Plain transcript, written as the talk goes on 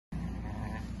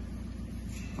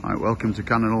Right, welcome to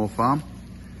Cannon Hall Farm,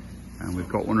 and we've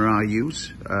got one of our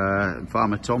ewes,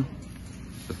 Farmer Tom,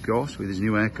 of course, with his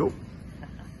new haircut.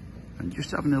 And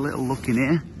just having a little look in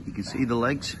here, you can see the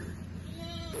legs.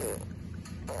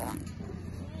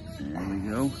 There we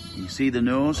go. You can see the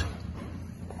nose.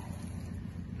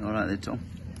 All right there, Tom.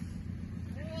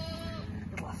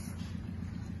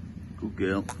 Good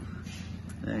girl.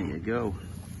 There you go.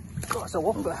 That's a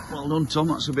whopper. Well done, Tom.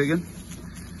 That's a big one.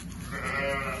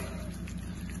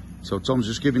 So Tom's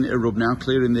just giving it a rub now,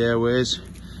 clearing the airways,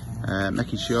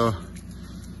 making sure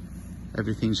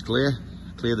everything's clear.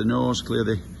 Clear the nose, clear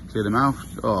the mouth.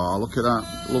 Oh, look at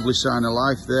that. Lovely sign of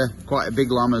life there. Quite a big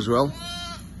lamb as well.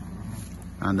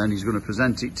 And then he's going to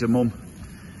present it to Mum,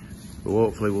 who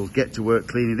hopefully will get to work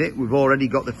cleaning it. We've already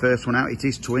got the first one out. It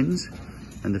is twins.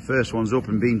 And the first one's up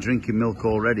and been drinking milk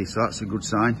already, so that's a good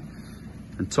sign.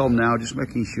 And Tom now just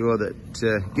making sure that,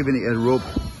 giving it a rub,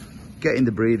 getting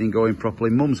the breathing going properly.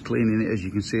 Mum's cleaning it, as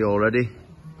you can see already.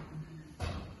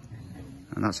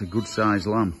 And that's a good sized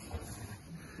lamb.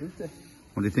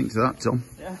 What do you think to that, Tom?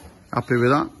 Yeah. Happy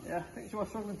with that? Yeah, I think she was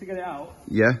struggling to get it out.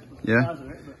 Yeah, yeah.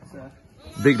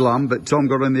 Big lamb, but Tom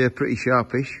got in there pretty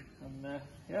sharpish. And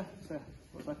yeah,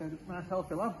 looks like a nice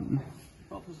healthy lamb.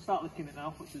 Hopefully to start licking it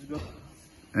now, which is good.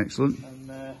 Excellent. And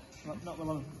not the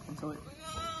long until it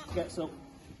gets up,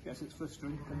 gets its first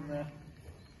drink, and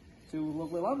two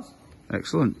lovely lambs.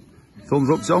 Excellent. Thumbs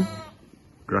up, Tom.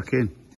 Crack in.